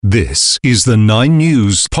This is the 9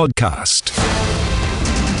 News podcast.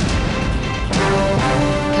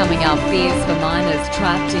 Coming up, fears for miners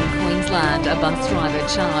trapped in Queensland, a bus driver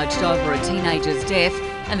charged over a teenager's death,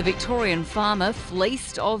 and the Victorian farmer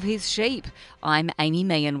fleeced of his sheep. I'm Amy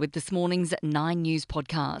Meehan with this morning's 9 News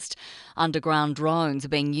podcast. Underground drones are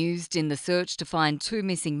being used in the search to find two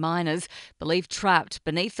missing miners believed trapped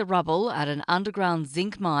beneath the rubble at an underground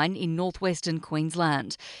zinc mine in northwestern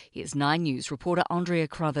Queensland. Here's 9 News reporter Andrea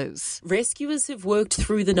Crothers. Rescuers have worked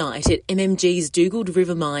through the night at MMG's Dugald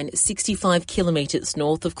River mine, 65 kilometres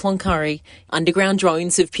north of Cloncurry. Underground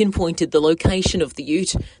drones have pinpointed the location of the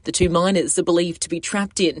ute the two miners are believed to be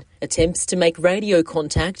trapped in. Attempts to make radio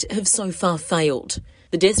contact have so far failed.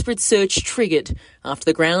 The desperate search triggered after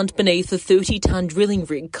the ground beneath a 30-tonne drilling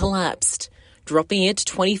rig collapsed, dropping it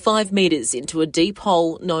 25 metres into a deep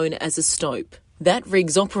hole known as a stope. That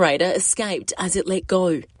rig's operator escaped as it let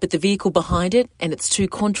go, but the vehicle behind it and its two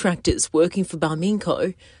contractors working for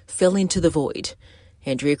Barminco fell into the void.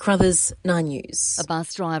 Andrea Crothers, 9 News. A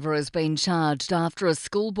bus driver has been charged after a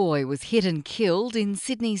schoolboy was hit and killed in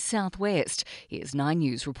Sydney's southwest. Here's 9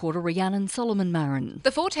 News reporter Rhiannon Solomon-Marin. The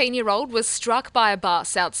 14-year-old was struck by a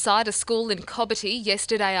bus outside a school in Cobbitty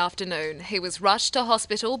yesterday afternoon. He was rushed to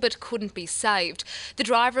hospital but couldn't be saved. The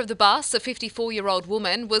driver of the bus, a 54-year-old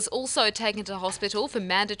woman, was also taken to hospital for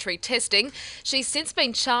mandatory testing. She's since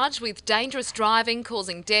been charged with dangerous driving,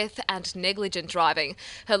 causing death and negligent driving.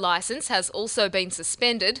 Her licence has also been suspended.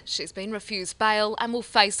 She's been refused bail and will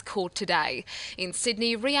face court today. In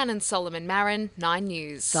Sydney, Rhiannon Solomon-Marin, 9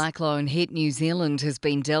 News. Cyclone hit New Zealand has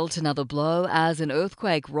been dealt another blow as an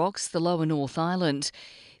earthquake rocks the lower North Island.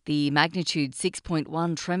 The magnitude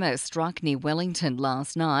 6.1 tremor struck near Wellington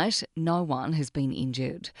last night. No one has been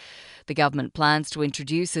injured. The government plans to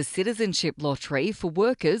introduce a citizenship lottery for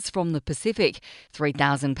workers from the Pacific.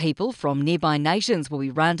 3,000 people from nearby nations will be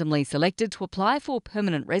randomly selected to apply for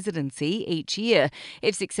permanent residency each year.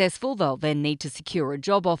 If successful, they'll then need to secure a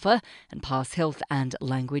job offer and pass health and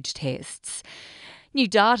language tests. New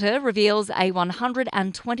data reveals a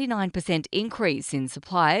 129% increase in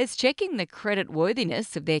suppliers checking the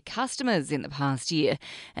creditworthiness of their customers in the past year.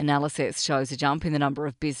 Analysis shows a jump in the number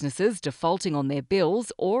of businesses defaulting on their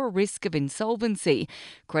bills or a risk of insolvency.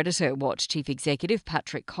 Creditor Watch Chief Executive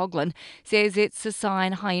Patrick Coughlin says it's a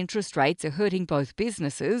sign high interest rates are hurting both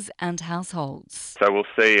businesses and households. So we'll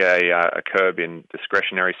see a curb in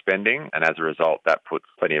discretionary spending, and as a result that puts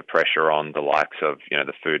plenty of pressure on the likes of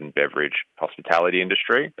the food and beverage, hospitality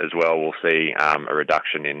industry. As well, we'll see a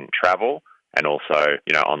reduction in travel and also,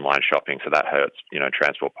 online shopping. So that hurts,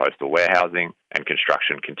 transport, postal, warehousing, and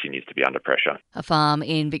construction continues to be under pressure. A farm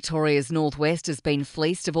in Victoria's northwest has been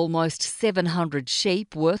fleeced of almost 700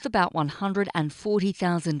 sheep worth about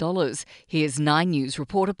 $140,000. Here's 9 News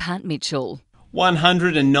reporter Pat Mitchell.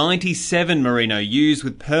 197 merino ewes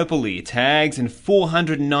with purple ear tags and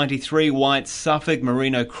 493 white Suffolk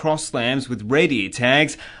merino cross lambs with red ear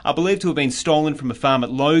tags are believed to have been stolen from a farm at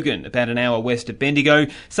Logan, about an hour west of Bendigo,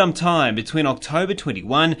 sometime between October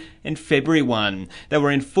 21 and February 1. They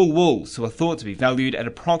were in full wool, so are thought to be valued at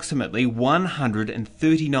approximately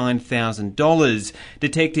 $139,000.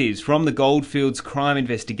 Detectives from the Goldfields Crime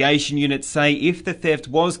Investigation Unit say if the theft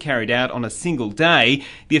was carried out on a single day,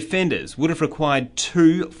 the offenders would have required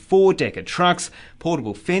 2 4-decker trucks,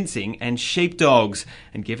 portable fencing and sheepdogs.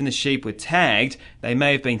 And given the sheep were tagged, they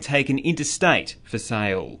may have been taken interstate for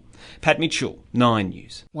sale. Pat Mitchell, 9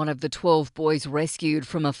 News. One of the 12 boys rescued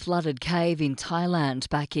from a flooded cave in Thailand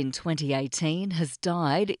back in 2018 has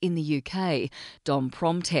died in the UK. Dom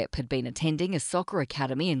Promtep had been attending a soccer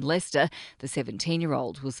academy in Leicester. The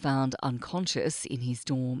 17-year-old was found unconscious in his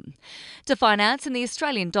dorm. To finance in the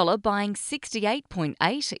Australian dollar buying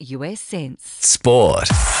 68.8 US cents. Sport.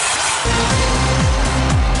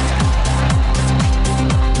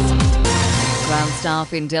 Ground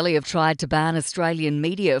staff in Delhi have tried to ban Australian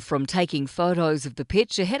media from taking photos of the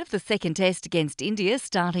pitch ahead of the second test against India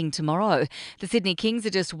starting tomorrow. The Sydney Kings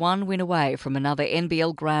are just one win away from another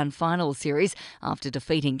NBL Grand Final series after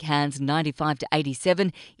defeating Cairns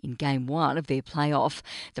 95-87 in Game 1 of their playoff.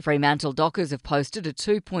 The Fremantle Dockers have posted a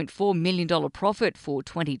 $2.4 million profit for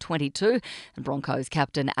 2022, and Broncos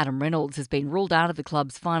captain Adam Reynolds has been ruled out of the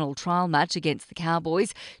club's final trial match against the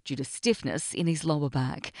Cowboys due to stiffness in his lower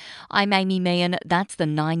back. I'm Amy Meehan. That's the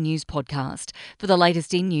 9 News podcast. For the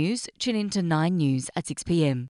latest in news, tune in to 9 News at 6 p.m.